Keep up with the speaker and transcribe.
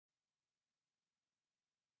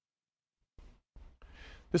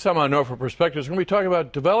This time on Norfolk Perspectives, we're going to be talking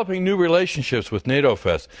about developing new relationships with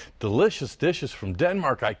NATOFest. Delicious dishes from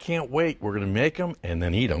Denmark. I can't wait. We're going to make them and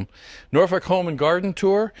then eat them. Norfolk Home and Garden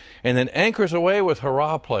Tour, and then Anchors Away with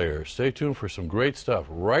Hurrah players. Stay tuned for some great stuff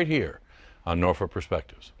right here on Norfolk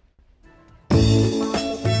Perspectives.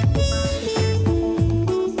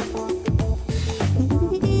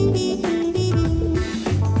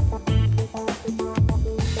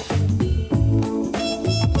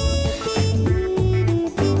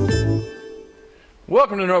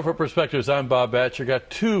 Welcome to Norfolk Perspectives. I'm Bob Batcher. Got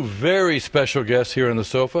two very special guests here on the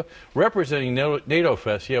sofa representing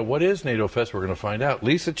NATOFest. Yeah, what is NATOFest? We're going to find out.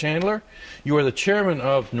 Lisa Chandler, you are the chairman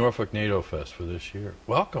of Norfolk NATOFest for this year.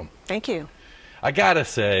 Welcome. Thank you. I got to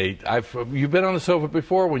say, you've been on the sofa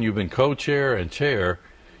before when you've been co-chair and chair.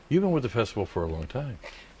 You've been with the festival for a long time.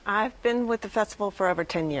 I've been with the festival for over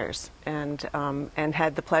 10 years and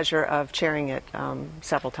had the pleasure of chairing it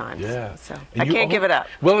several times. Yeah. So I can't give it up.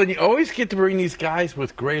 Well, and you always get to bring these guys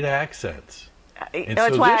with great accents.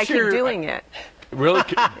 That's why I keep doing it. Really?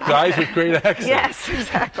 Guys with great accents? Yes,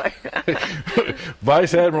 exactly.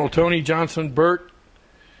 Vice Admiral Tony Johnson-Burt,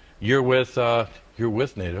 you're with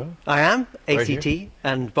NATO. I am, Right ACT, here.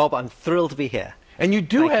 and Bob, I'm thrilled to be here. And you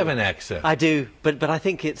do Thank have you. an accent. I do, but I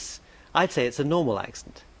think I'd say it's a normal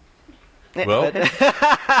accent. Well,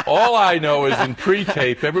 all I know is in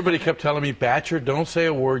pre-tape, everybody kept telling me, Batcher, don't say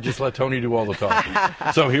a word, just let Tony do all the talking.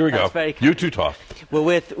 So here we go. Very kind. You two talk.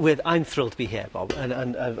 Well, I'm thrilled to be here, Bob,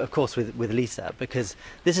 and of course with Lisa, because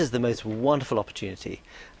this is the most wonderful opportunity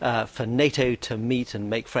for NATO to meet and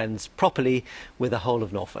make friends properly with the whole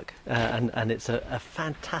of Norfolk, and it's a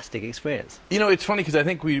fantastic experience. You know, it's funny because I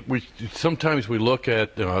think we sometimes we look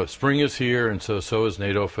at spring is here, and so is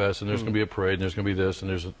NATOFest, and there's going to be a parade, and there's going to be this,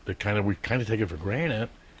 and we kind of take it for granted,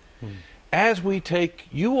 as we take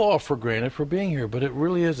you all for granted for being here, but it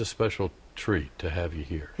really is a special treat to have you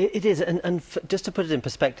here. It is, and just to put it in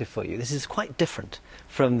perspective for you, this is quite different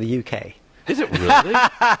from the UK. Is it really?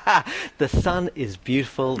 The sun is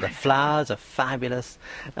beautiful, the flowers are fabulous,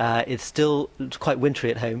 it's still quite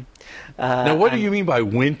wintry at home. Now, what do you mean by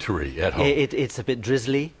wintry at home? It's a bit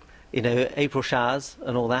drizzly. You know, April showers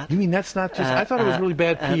and all that. You mean that's not just... I thought it was really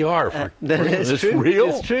bad PR for... It's true. Real?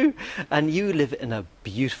 It's true. And you live in a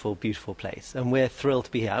beautiful, beautiful place, and we're thrilled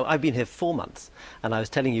to be here. I've been here 4 months, and I was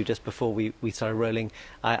telling you just before we started rolling,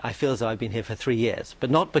 I feel as though I've been here for 3 years, but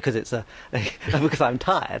not because it's because I'm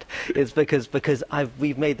tired. It's because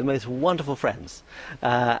we've made the most wonderful friends,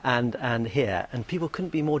 and here, and people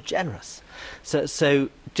couldn't be more generous. So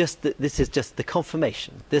this is just the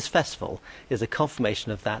confirmation. This festival is a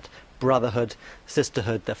confirmation of that brotherhood,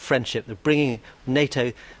 sisterhood, the friendship, the bringing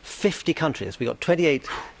NATO 50 countries. We've got 28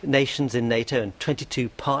 nations in NATO and 22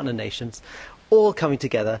 partner nations, all coming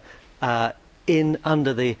together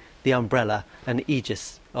under the umbrella and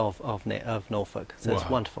aegis of Norfolk. So It's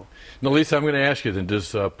wonderful. Now, Lisa, I'm going to ask you then,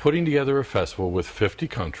 does putting together a festival with 50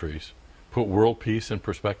 countries put world peace in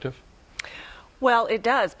perspective? Well, it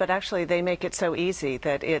does, but actually they make it so easy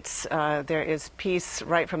that there is peace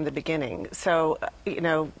right from the beginning. So, you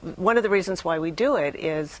know, one of the reasons why we do it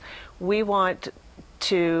is we want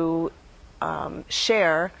to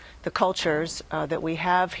share the cultures that we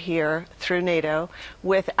have here through NATO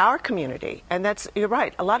with our community. And you're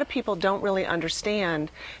right, a lot of people don't really understand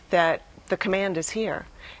that the command is here.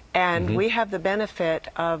 And we have the benefit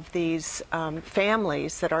of these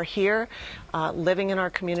families that are here living in our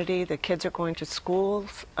community. The kids are going to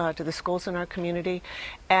schools, to the schools in our community.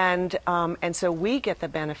 And so we get the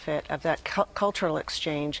benefit of that cultural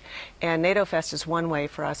exchange. And NATOFest is one way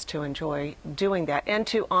for us to enjoy doing that and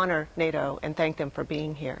to honor NATO and thank them for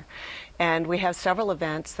being here. And we have several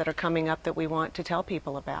events that are coming up that we want to tell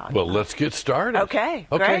people about. Well, let's get started. Okay,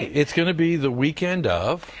 great. It's going to be the weekend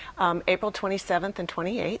of? April 27th and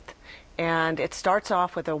 28th. And it starts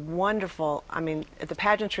off with a wonderful, the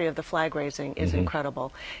pageantry of the flag raising is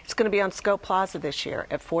incredible. It's going to be on Scope Plaza this year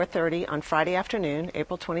at 4:30 on Friday afternoon,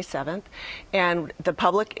 April 27th. And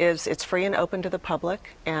it's free and open to the public,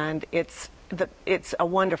 and it's a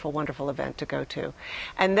wonderful, wonderful event to go to.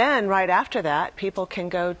 And then right after that, people can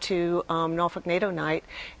go to Norfolk NATO Night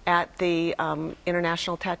at the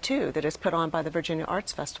International Tattoo that is put on by the Virginia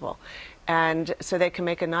Arts Festival. And so they can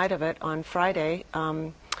make a night of it on Friday,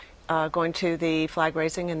 going to the flag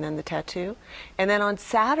raising and then the tattoo. And then on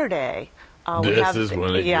Saturday, this is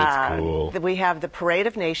when it gets cool. We have the Parade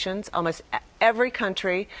of Nations. Almost every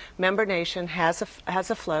country, member nation, has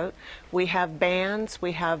a float. We have bands.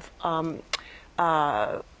 We have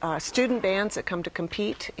student bands that come to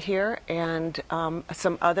compete here, and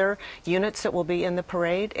some other units that will be in the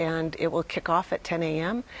parade, and it will kick off at 10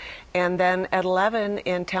 a.m. And then at 11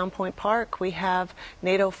 in Town Point Park, we have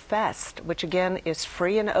NATOFest, which again is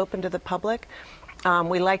free and open to the public.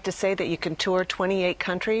 We like to say that you can tour 28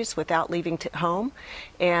 countries without leaving home,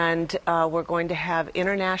 and we're going to have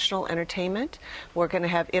international entertainment. We're going to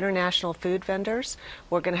have international food vendors.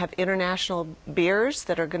 We're going to have international beers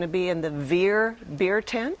that are going to be in the Veer beer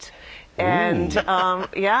tent, and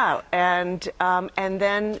and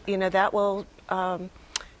then that will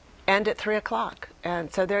end at 3 o'clock.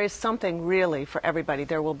 And so there is something really for everybody.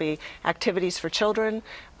 There will be activities for children,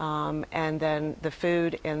 and then the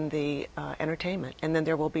food and the entertainment. And then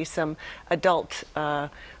there will be some adult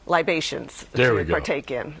libations to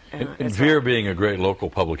partake in. And Veer being a great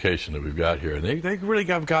local publication that we've got here, and they really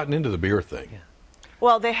have gotten into the beer thing. Yeah.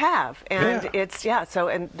 Well, they have, and it's, so,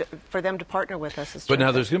 and for them to partner with us is terrific. But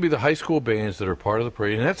now there's going to be the high school bands that are part of the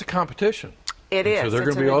parade, and that's a competition. It is. So they're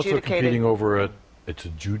going to be also competing over it. It's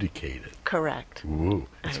adjudicated. Correct. Ooh,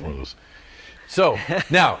 it's one of those. So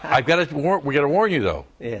now we got to warn you though.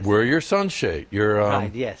 Yes. Wear your sunshade. Your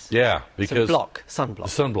right. Yes. Yeah, because sunblock.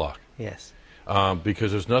 Sunblock. Yes.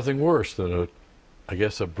 Because there's nothing worse than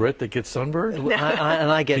a Brit that gets sunburned. And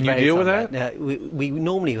I get. Can you deal with that? We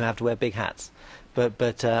normally have to wear big hats, but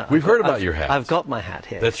we've heard about your hats. I've got my hat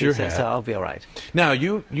here. That's your hat. So I'll be all right. Now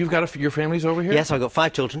you've got your family's over here. Yes, I've got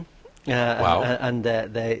 5 children. Wow. And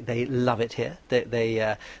they love it here.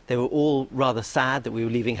 They were all rather sad that we were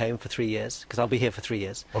leaving home for 3 years, because I'll be here for 3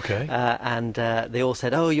 years. Okay. And they all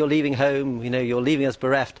said, "Oh, you're leaving home. You're leaving us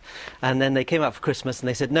bereft." And then they came out for Christmas and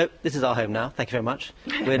they said, "No, this is our home now. Thank you very much.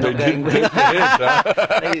 We're not going."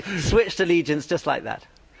 They switched allegiance just like that.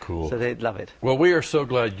 Cool. So they love it. Well, we are so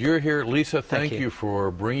glad you're here, Lisa. Thank you for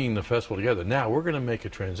bringing the festival together. Now we're going to make a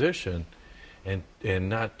transition. And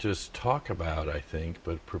not just talk about, I think,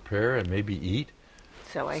 but prepare and maybe eat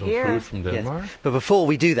some food from Denmark. Yes. But before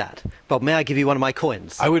we do that, Bob, may I give you one of my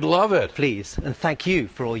coins? I would love it. Please. And thank you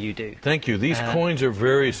for all you do. Thank you. These coins are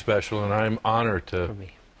very special, and I'm honored to for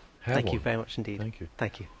me. have Thank one. you very much indeed. Thank you.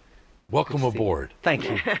 Thank you. Welcome aboard. Thank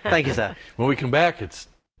you. Thank you, sir. When we come back, it's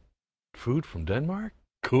food from Denmark.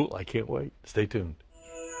 Cool. I can't wait. Stay tuned.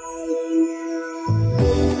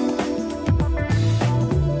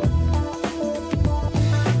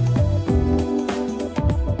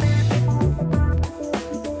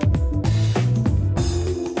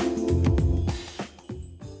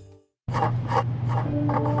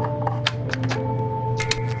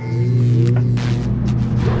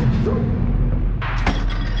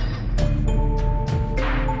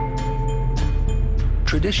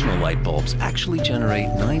 Traditional light bulbs actually generate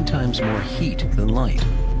 9 times more heat than light.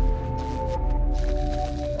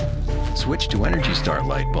 Switch to Energy Star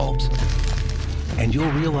light bulbs, and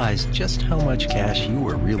you'll realize just how much cash you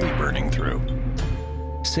are really burning through.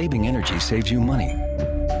 Saving energy saves you money.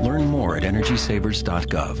 Learn more at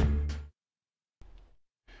energysavers.gov.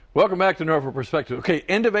 Welcome back to Norfolk Perspectives. Okay,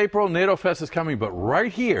 end of April, NATOFest is coming, but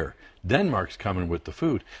right here, Denmark's coming with the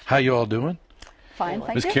food. How you all doing? Fine,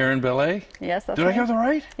 thank Ms. you. Karen Bellet? Yes, that's Did right. I have that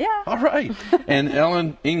right? Yeah. All right. And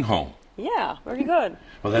Ellen Ingholm. Yeah, very good.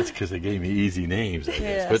 Well, that's because they gave me easy names, I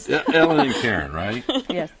guess. Yes. But Ellen and Karen, right?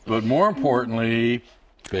 Yes. But more importantly,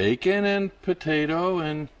 bacon and potato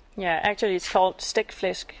and... Yeah, actually it's called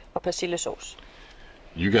stegflæsk og persillesauce.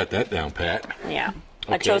 You got that down, Pat. Yeah,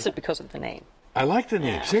 Okay. I chose it because of the name. I like the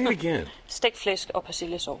name. Say it again. Stegflæsk og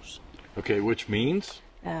persillesauce. Okay, which means?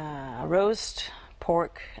 Roast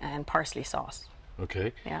pork and parsley sauce.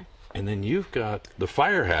 Okay. Yeah. And then you've got the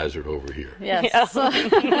fire hazard over here. Yes.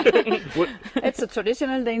 What? It's a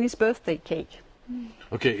traditional Danish birthday cake.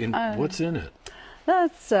 Okay, and what's in it?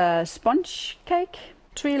 That's a sponge cake,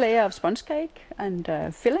 3 layers of sponge cake, and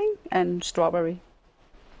filling, and strawberry.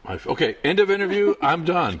 Okay, end of interview. I'm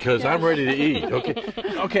done because I'm ready to eat.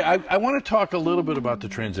 Okay. I want to talk a little bit about the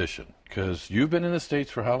transition because you've been in the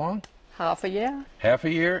States for how long? Half a year. Half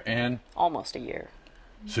a year, and Almost a year.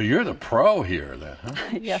 so you're the pro here, then,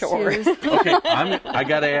 huh? Yes, Sure. yes. Okay, I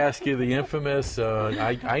got to ask you the infamous.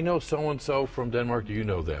 I know so and so from Denmark. Do you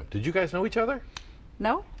know them? Did you guys know each other?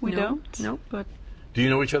 No, we don't. No. But Do you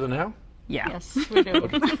know each other now? Yeah. yes, we do.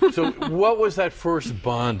 So what was that first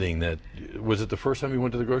bonding? Was it the first time you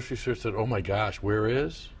went to the grocery store and said, "Oh my gosh, where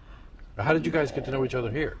is"? How did you guys get to know each other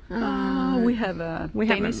here? We have a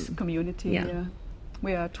Danish community yeah. here.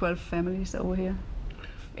 We are 12 families over here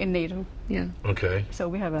in NATO. Yeah. Okay. So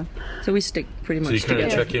we have a So we stick pretty So much you kind of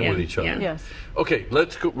together. check in with each other. Yeah. yes. Okay,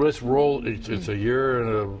 let's go. Let's roll. It's a year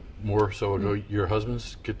and more so ago. Your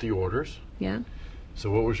husbands get the orders. Yeah. So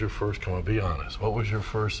what was your first, come on, be honest, what was your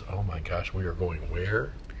first, oh my gosh, we are going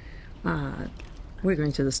where? We're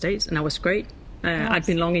going to the States, and that was great. I've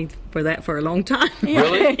been longing for that for a long time.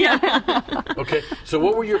 Really? Yeah. Okay, so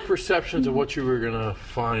what were your perceptions of what you were going to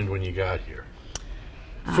find when you got here?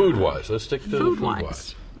 Food-wise, let's stick to the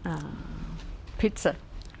food-wise. Pizza.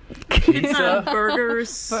 Pizza?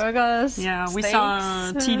 Burgers. Yeah, we steaks,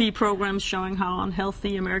 saw TV programs showing how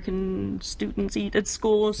unhealthy American students eat at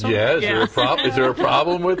school. So, yeah, is there a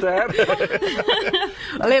problem with that?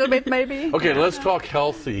 A little bit, maybe. Okay, let's talk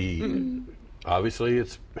healthy. Obviously,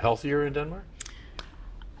 it's healthier in Denmark?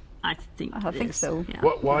 I think so. Yeah.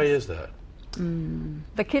 Why is that?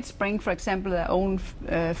 The kids bring, for example, their own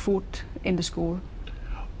food in the school.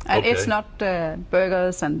 And it's not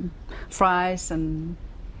burgers and fries and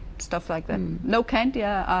stuff like that. No candy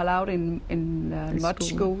are allowed in much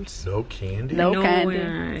schools. No candy? No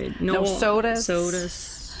candy. No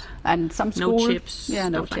sodas. And some schools. No chips. Yeah,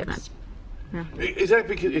 no stuff chips. Like that.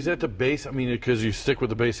 Yeah. Is that the base? I mean, because you stick with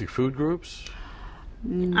the basic food groups?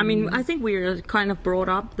 I mean, I think we're kind of brought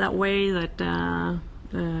up that way that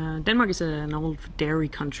Denmark is an old dairy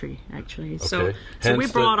country, actually. Okay. So we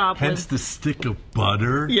brought up hence the stick of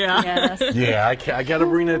butter. Yeah. Yes. Yeah, I got to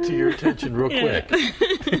bring that to your attention real quick.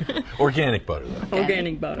 Organic butter, though.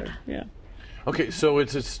 Organic butter. Yeah. Okay, so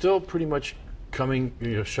it's still pretty much coming,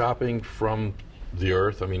 shopping from the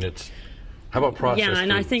earth. I mean, how about processed Yeah,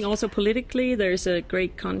 and I foods? think also politically there's a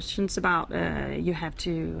great conscience about you have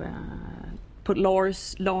to put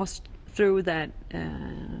laws through that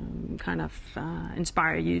kind of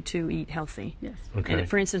inspire you to eat healthy. Yes. Okay. And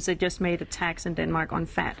for instance, they just made a tax in Denmark on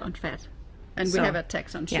fat. On fat. And So- we have a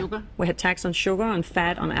tax on Yeah. sugar. We had tax on sugar, on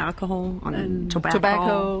fat, on alcohol, on And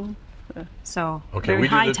tobacco. So Okay, very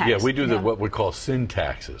high tax. we do what we call sin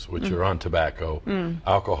taxes, which are on tobacco,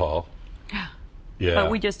 alcohol. Yeah.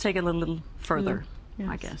 But we just take it a little further,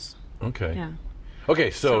 I guess. Okay. Yeah.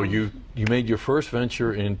 Okay, so you made your first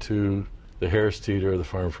venture into the Harris Teeter, the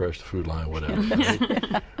Farm Fresh, the Food Line, whatever.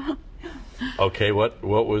 Right? Okay, what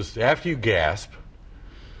was after you gasp?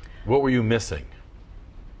 What were you missing?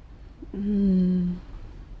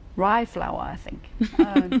 Rye flour, I think.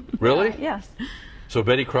 Really? Yes. So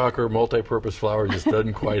Betty Crocker multi-purpose flour just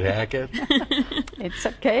doesn't quite hack it? It's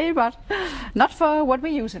okay, but not for what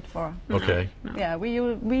we use it for. Okay. Yeah, we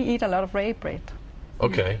eat a lot of rye bread.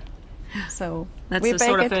 Okay. So That's we the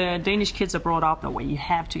sort bake of Danish kids are brought up that way. You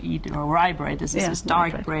have to eat rye bread. This is this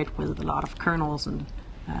dark rye bread with a lot of kernels and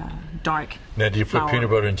dark. Now, do you put flour. peanut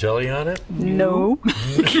butter and jelly on it? No.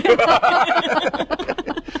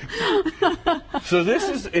 So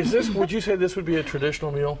is this, would you say this would be a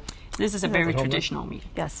traditional meal? This is a very traditional meal.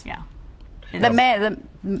 Yes. Yeah.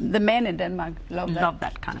 The men in Denmark love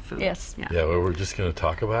that kind of food. Yes. Yeah. Yeah, well, we're just going to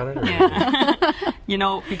talk about it? Or?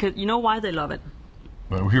 Yeah. Because you know why they love it?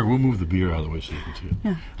 Well, here, we'll move the beer out of the way so you can see it.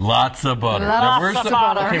 Yeah. Lots of butter. Lots of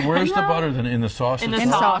butter. Okay, where's the butter then? In the sauce? In the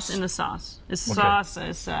sauce. sauce. In the sauce. The sauce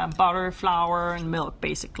is butter, flour, and milk,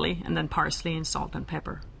 basically, and then parsley and salt and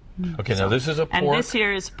pepper. Okay, now this is a pork. And this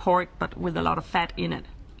here is pork, but with a lot of fat in it.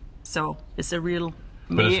 So it's a real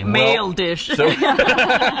it's male dish. So,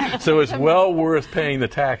 so it's well worth paying the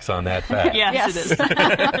tax on that fat. Yes, it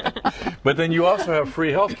is. But then you also have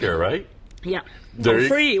free health care, right? Yeah. There For you-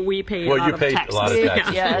 free, we pay Well, a lot you of pay taxes. a lot of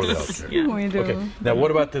taxes Yeah. for the Yes. health care. Yeah. We do. Okay, now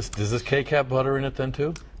what about this? Does this cake have butter in it then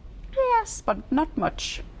too? Yes, but not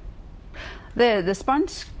much. The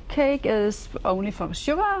sponge cake is only for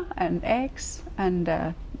sugar and eggs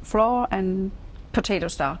and flour and potato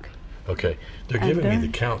stock. Okay, they're giving me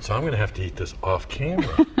the count, so I'm going to have to eat this off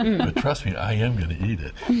camera. But trust me, I am going to eat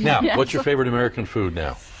it. Now, what's your favorite American food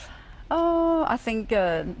now? Oh, I think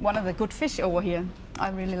one of the good fish over here. I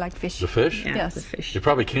really like fish. The fish? Yeah, Yes. the fish. You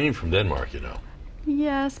probably came from Denmark, you know.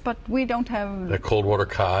 Yes, but we don't have. That cold water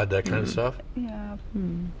cod, that kind of stuff? Yeah.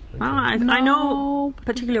 Well, I know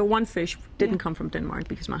particularly one fish didn't come from Denmark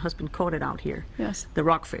because my husband caught it out here. Yes. The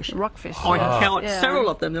rockfish. Rockfish. Oh, he caught Yeah. several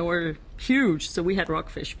of them. They were huge, so we had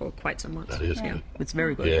rockfish for quite some months. That is good. It's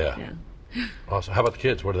very good. Yeah. Awesome. How about the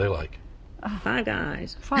kids? What do they like? Five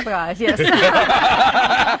Guys. Five Guys, yes. They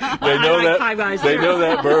know like that. Five Guys. They know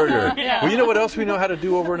that burger. Well, you know what else we know how to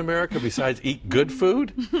do over in America besides eat good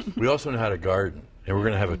food? We also know how to garden. And we're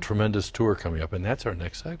going to have a tremendous tour coming up, and that's our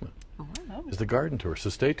next segment, is the garden tour.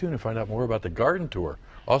 So stay tuned and find out more about the garden tour,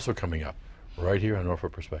 also coming up right here on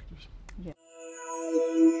Norfolk Perspectives.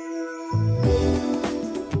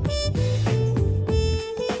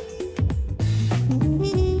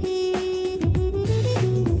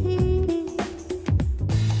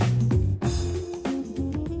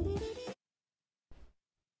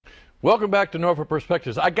 Welcome back to Norfolk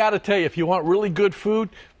Perspectives. I got to tell you, if you want really good food,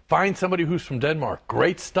 Find somebody who's from Denmark.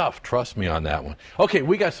 Great stuff. Trust me on that one. Okay,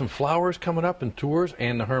 we got some flowers coming up and tours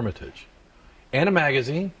and the Hermitage. And a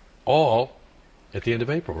magazine, all at the end of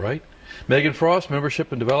April, right? Megan Frost,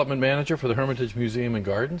 Membership and Development Manager for the Hermitage Museum and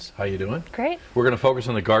Gardens. How you doing? Great. We're going to focus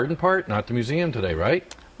on the garden part, not the museum today,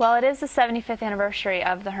 right? Well, it is the 75th anniversary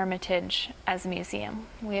of the Hermitage as a museum.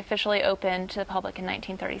 We officially opened to the public in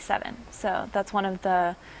 1937. So that's one of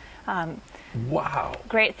the wow.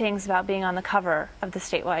 great things about being on the cover of the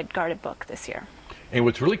statewide guarded book this year. And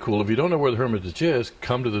what's really cool, if you don't know where the Hermitage is,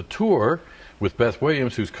 come to the tour with Beth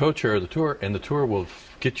Williams, who's co-chair of the tour, and the tour will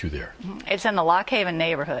get you there. It's in the Lock Haven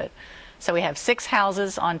neighborhood. So we have 6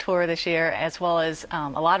 houses on tour this year, as well as a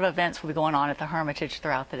lot of events will be going on at the Hermitage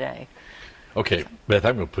throughout the day. Okay, Beth,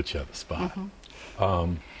 I'm going to put you on the spot.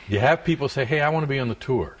 You have people say, hey, I want to be on the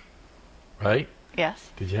tour, right?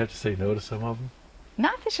 Yes. Did you have to say no to some of them?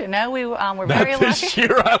 Not this year. No, we were Not very this lucky.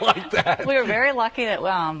 year, I like that. We were very lucky that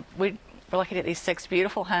we're lucky to get these 6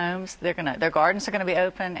 beautiful homes. Their gardens are going to be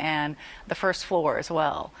open, and the first floor as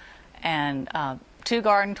well. And 2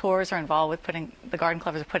 garden tours are involved with the garden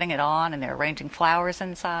clubs are putting it on, and they're arranging flowers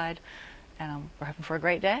inside. And we're hoping for a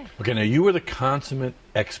great day. Okay, now you were the consummate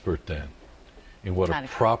expert then in what Not a a-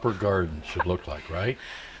 proper garden should look like, right?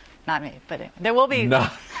 Not me, but there will be.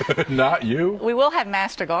 Not you? We will have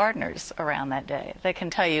master gardeners around that day that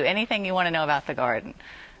can tell you anything you want to know about the garden.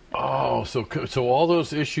 Oh, so all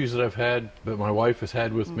those issues that I've had, that my wife has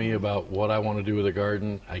had with me about what I want to do with a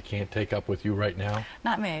garden, I can't take up with you right now?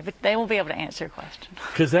 Not me, but they will be able to answer your question.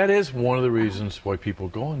 Because that is one of the reasons why people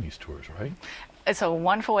go on these tours, right? It's a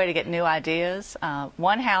wonderful way to get new ideas.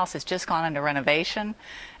 One house has just gone under renovation,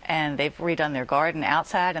 and they've redone their garden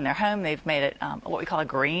outside, and their home they've made it what we call a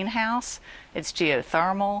greenhouse. It's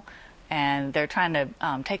geothermal, and they're trying to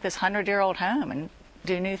take this 100-year-old home and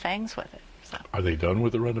do new things with it. So Are they done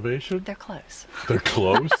with the renovation? they're close. They're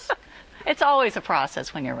close? It's always a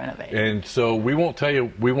process when you're renovating. And so we won't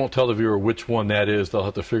tell the viewer which one that is. They'll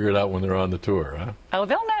have to figure it out when they're on the tour, huh? Oh,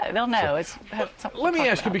 they'll know. They'll know. It's something Let to me talk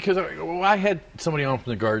ask you, about. because I had somebody on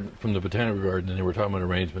from the botanical garden, and they were talking about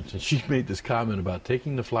arrangements, and she made this comment about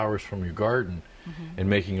taking the flowers from your garden and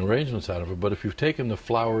making arrangements out of it. But if you've taken the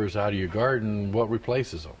flowers out of your garden, what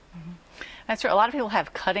replaces them? That's true. A lot of people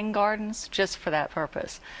have cutting gardens just for that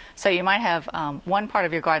purpose. So you might have one part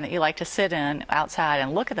of your garden that you like to sit in outside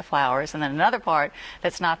and look at the flowers, and then another part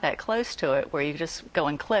that's not that close to it where you just go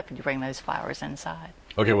and clip and you bring those flowers inside.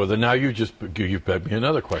 Okay, well, then now you've begged me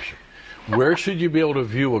another question. Where should you be able to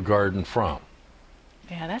view a garden from?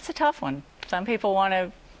 Yeah, that's a tough one. Some people want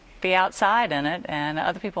to be outside in it, and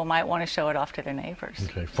other people might want to show it off to their neighbors.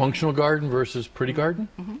 Okay, functional garden versus pretty garden?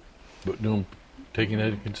 But taking that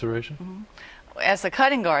into consideration? As the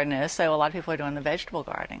cutting garden is, so a lot of people are doing the vegetable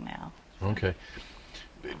gardening now. Okay.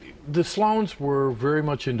 The Sloans were very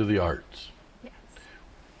much into the arts. Yes.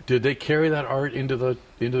 Did they carry that art into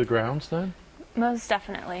the grounds then? Most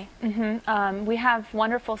definitely. We have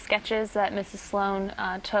wonderful sketches that Mrs. Sloan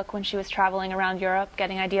took when she was traveling around Europe,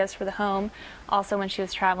 getting ideas for the home. Also, when she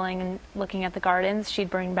was traveling and looking at the gardens, she'd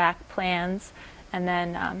bring back plans and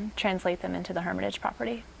then translate them into the Hermitage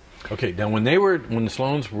property. Okay, now when the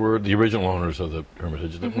Sloans were the original owners of the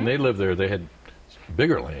Hermitage, when they lived there, they had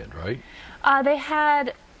bigger land, right?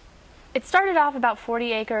 It started off about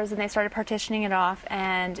 40 acres, and they started partitioning it off,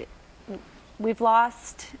 and we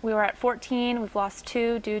were at 14, we've lost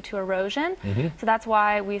 2 due to erosion. So that's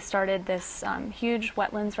why we started this huge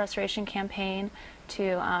wetlands restoration campaign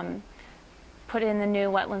to put in the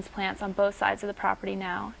new wetlands plants on both sides of the property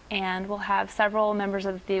now. And we'll have several members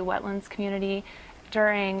of the wetlands community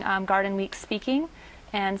during Garden Week speaking.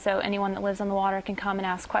 And so anyone that lives on the water can come and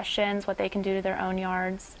ask questions, what they can do to their own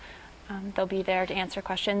yards. They'll be there to answer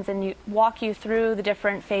questions and walk you through the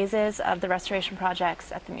different phases of the restoration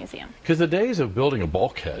projects at the museum. Because the days of building a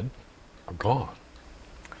bulkhead are gone,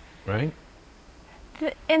 right?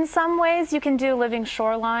 In some ways, you can do living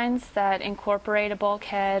shorelines that incorporate a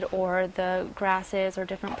bulkhead, or the grasses or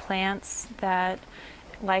different plants that,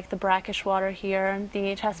 like the brackish water here.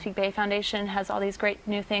 The Chesapeake Bay Foundation has all these great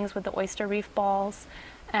new things with the oyster reef balls,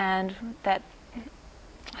 and that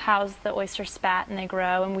house the oyster spat and they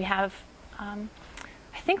grow. And we have, I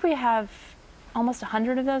think we have almost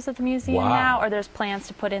 100 of those at the museum now, or there's plans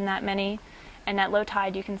to put in that many. And at low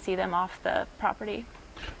tide, you can see them off the property.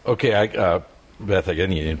 Okay, Beth,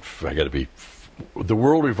 again, I got to be. The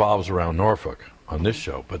world revolves around Norfolk on this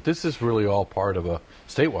show, but this is really all part of a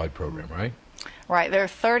statewide program, right? Right. There are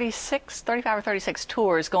 35 or 36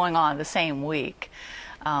 tours going on the same week.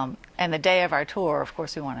 And the day of our tour, of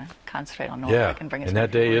course, we want to concentrate on Norfolk and bring it to and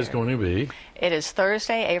that day is here. going to be? It is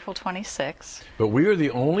Thursday, April 26th. But we are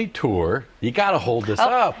the only tour, you got to hold this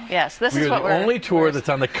up. Yes, this we is what we're the only tour that's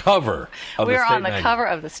on the cover of the We're state on the magazine. cover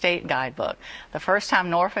of the state guidebook. The first time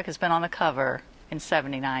Norfolk has been on the cover in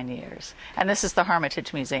 79 years. And this is the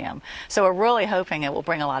Hermitage Museum. So we're really hoping it will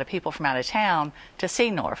bring a lot of people from out of town to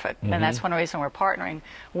see Norfolk. And that's one reason we're partnering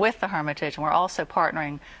with the Hermitage. And we're also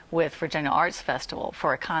partnering with Virginia Arts Festival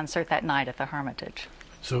for a concert that night at the Hermitage.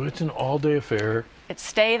 So it's an all-day affair. It's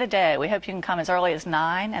stay the day. We hope you can come as early as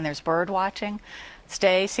 9, and there's bird watching.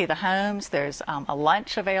 Stay, see the homes. There's a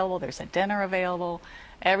lunch available. There's a dinner available.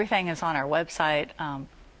 Everything is on our website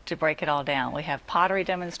to break it all down. We have pottery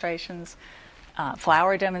demonstrations,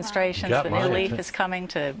 flower demonstrations. Got The my New Leaf attention. is coming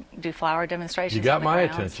to do flower demonstrations. You got on the my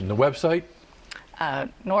grounds. attention. The website?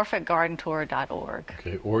 NorfolkGardenTour.org.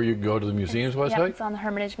 Okay, or you can go to the museum's Yep, website? it's on the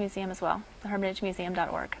Hermitage Museum as well,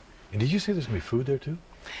 thehermitagemuseum.org. And did you say there's going to be food there too?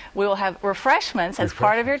 We will have refreshments as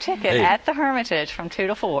part of your ticket at the Hermitage from 2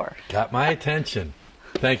 to 4. Got my attention.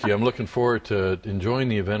 Thank you. I'm looking forward to enjoying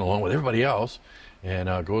the event along with everybody else. And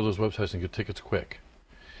go to those websites and get tickets quick.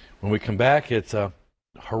 When we come back, it's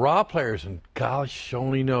Hurrah players, and gosh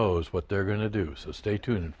only knows what they're going to do. So stay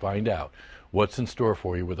tuned and find out what's in store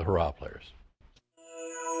for you with the Hurrah players.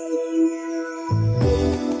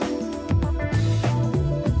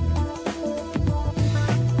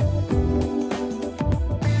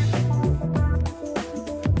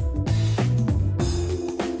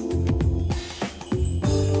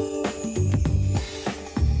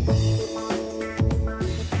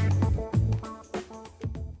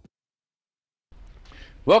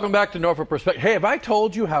 Welcome back to Norfolk Perspectives. Hey, have I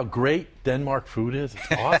told you how great Denmark food is?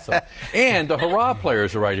 It's awesome. And the Hurrah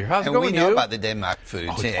players are right here. How's it And going, we know Hugh? about the Denmark food.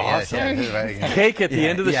 Oh, it's Yeah, awesome. right. Cake at the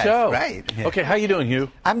end of the show. Right. Yeah. Okay, how you doing,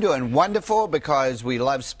 Hugh? I'm doing wonderful because we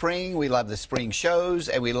love spring, we love the spring shows,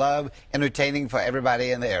 and we love entertaining for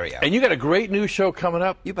everybody in the area. And you got a great new show coming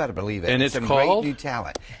up. You better believe it. And it's Some called? great new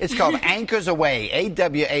talent. It's called Anchors Away,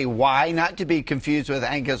 A-W-A-Y, not to be confused with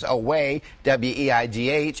Anchors Away,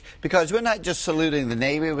 W-E-I-G-H, because we're not just saluting the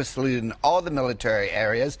Navy, we're saluting all the military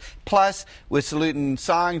areas, plus we're saluting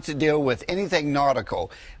songs to deal with anything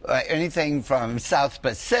nautical, anything from South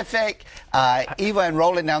Pacific, even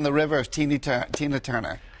rolling down the river of Tina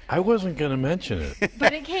Turner. I wasn't going to mention it.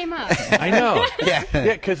 But it came up. I know. Yeah. Yeah,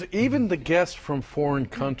 because even the guests from foreign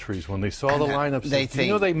countries, when they saw the lineup, They said,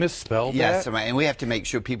 you know they misspelled yes, that? and we have to make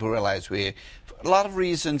sure people realize a lot of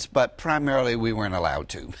reasons, but primarily we weren't allowed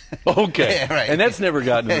to. Okay. Yeah, right. And that's never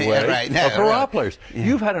gotten in the way Yeah, right. No, of Hurrah right. players. Yeah.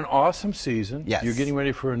 You've had an awesome season. Yes. You're getting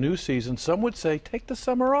ready for a new season. Some would say take the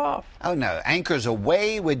summer off. Oh, no. Anchors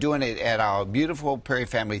Away. We're doing it at our beautiful Perry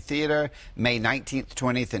Family Theater, May 19th,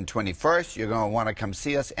 20th, and 21st. You're going to want to come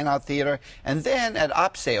see us in our theater. And then at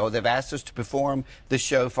Opsail, they've asked us to perform the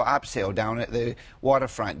show for Opsail down at the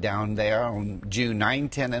waterfront down there on June 9,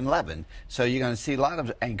 10, and 11. So you're going to see a lot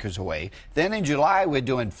of Anchors Away. Then in July, we're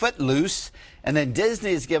doing Footloose. And then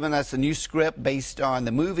Disney has given us a new script based on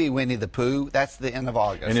the movie Winnie the Pooh. That's the end of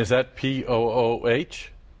August. And is that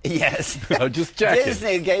P-O-O-H? Yes. I'm just checking.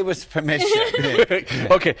 Disney gave us permission.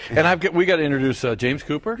 Okay, and we got to introduce James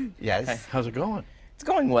Cooper. Yes. Hey, how's it going? It's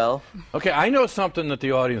going well. Okay, I know something that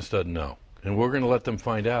the audience doesn't know, and we're going to let them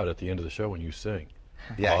find out at the end of the show when you sing.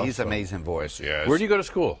 Yeah, Awesome. he's an amazing voice. Yes. Where do you go to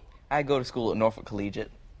school? I go to school at Norfolk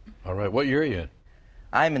Collegiate. All right, what year are you in?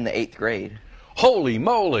 I'm in the 8th grade. Holy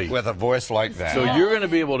moly! With a voice like that. So you're going to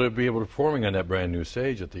be able to performing on that brand new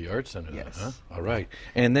stage at the Art Center, Yes. then, huh? All right.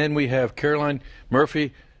 And then we have Caroline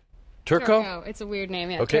Murphy Turco. It's a weird name,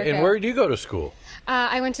 yeah. Okay, Turco. and where do you go to school?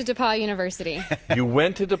 I went to DePaul University. You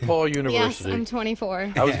went to DePaul Yes, University. I'm 24. I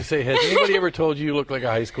was going to say, has anybody ever told you look like a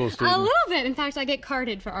high school student? A little bit. In fact, I get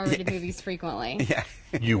carded for R-rated movies frequently. Yeah.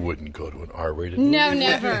 You wouldn't go to an R-rated movie. No,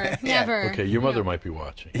 never, never. Okay, your mother might be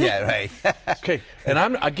watching. Yeah, right. Okay, and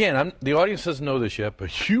I'm the audience doesn't know this yet,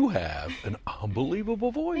 but you have an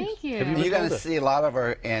unbelievable voice. Thank you. Have you been You're going told to that? see a lot of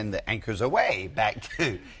her in the Anchors Away back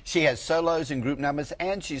too. She has solos and group numbers,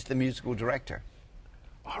 and she's the musical director.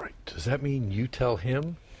 All right, does that mean you tell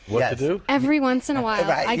him what Yes. to do? Every once in a while,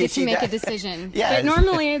 Right, I get she to make a does. decision. Yes. But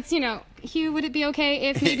normally it's, Hugh, would it be okay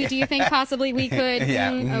if maybe, do you think possibly we could?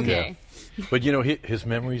 Yeah. Okay. But his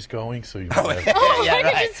memory's going, so you Oh, might have, Oh, Yeah, I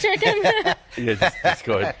right. could just trick him. Yeah, just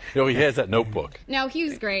go ahead. You know, he has that notebook. No,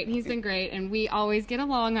 Hugh's great. He's been great, and we always get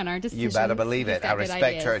along on our decisions. You better believe He's it. got I good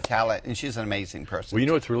respect her ideas. talent, and she's an amazing person. Well, you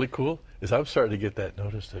know what's really cool is I'm starting to get that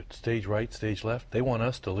notice that stage right, stage left, they want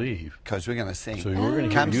us to leave. Because we're going to sing. So we're going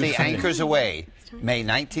to Come hear you see sing. Anchors Away, May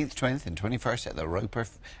 19th, 20th, and 21st at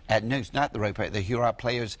the not the Roper, the Hurrah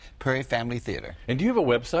Players Prairie Family Theater. And do you have a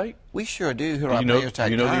website? We sure do, Do you know the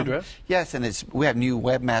HurrahPlayers.com. address? Yes, and we have new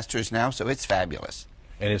webmasters now, so it's fabulous.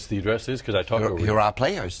 And it's the address is, because I talked over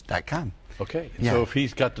HurrahPlayers.com. Okay, and Yeah. so if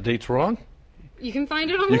he's got the dates wrong, You can find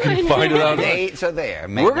it online. you can find it The online. dates are there.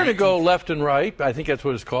 May We're going to go 19th. left and right, I think that's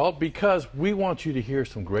what it's called, because we want you to hear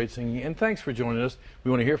some great singing. And thanks for joining us.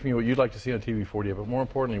 We want to hear from you what you'd like to see on TV 48, but more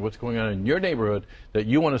importantly, what's going on in your neighborhood that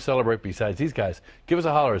you want to celebrate besides these guys. Give us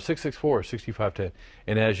a holler at 664-6510.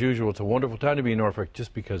 And as usual, it's a wonderful time to be in Norfolk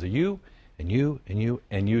just because of you, and you, and you,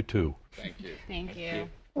 and you too. Thank you. Thank you.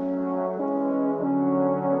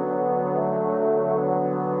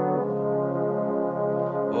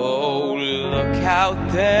 Oh, look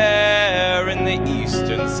out there in the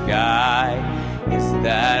eastern sky. Is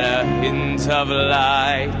that a hint of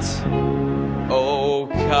light? Oh,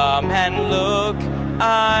 come and look.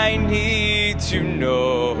 I need to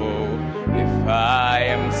know if I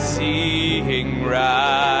am seeing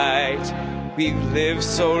right. We've lived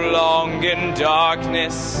so long in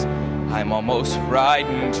darkness, I'm almost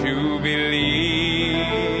frightened to believe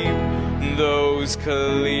those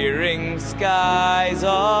clearing skies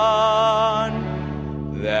on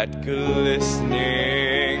that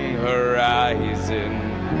glistening horizon.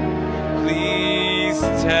 Please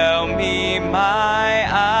tell me my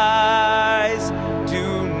eyes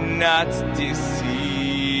do not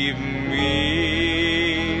deceive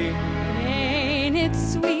me. Ain't it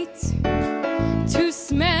sweet to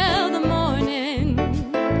smell the morning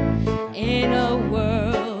in a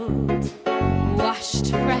world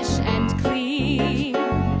washed fresh and clean?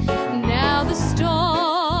 Now the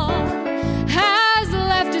storm has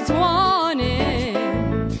left its warning,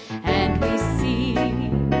 and we see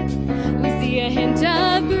a hint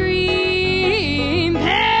of green.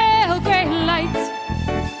 Pale gray light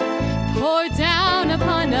pour down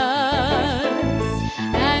upon us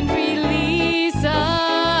and release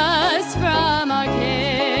us from our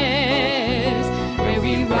cares, where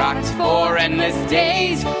we rocked for endless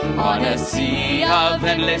days on a sea of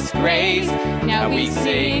endless grace. Now we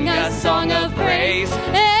sing a song of praise.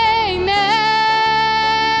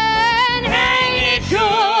 Amen. Ain't it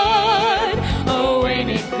good? Oh, ain't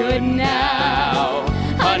it good now?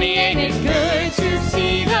 Honey, ain't it good to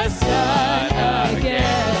see the sun again?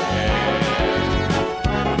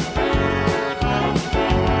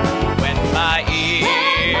 When my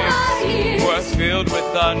ears were filled with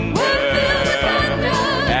thunder,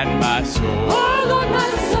 and my soul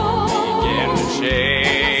began to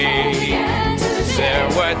shake, there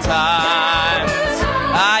were times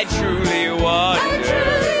I truly wondered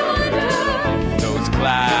if those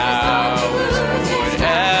clouds would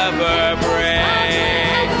ever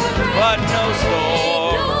break. But no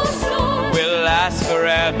storm will last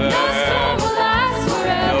forever.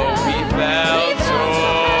 Though we felt so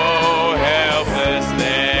helpless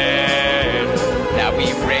then, now we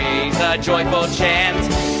raise a joyful chant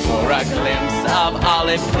for a glimpse of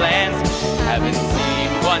olive plants. Haven't seen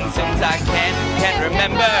one since I can't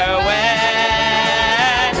remember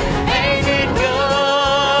when. Ain't it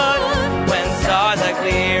good when stars are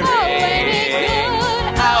clearing?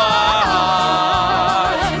 Our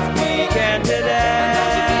hearts begin to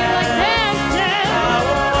dance.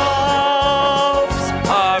 Our hopes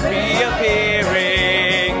are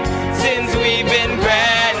reappearing since we've been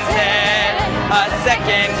granted a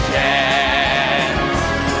second chance.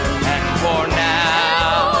 And for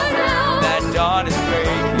now, that dawn is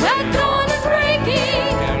breaking,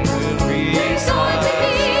 and we'll reach the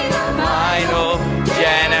final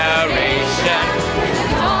generation.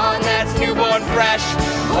 Dawn that's newborn fresh,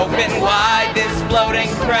 open wide this floating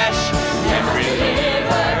creche, and release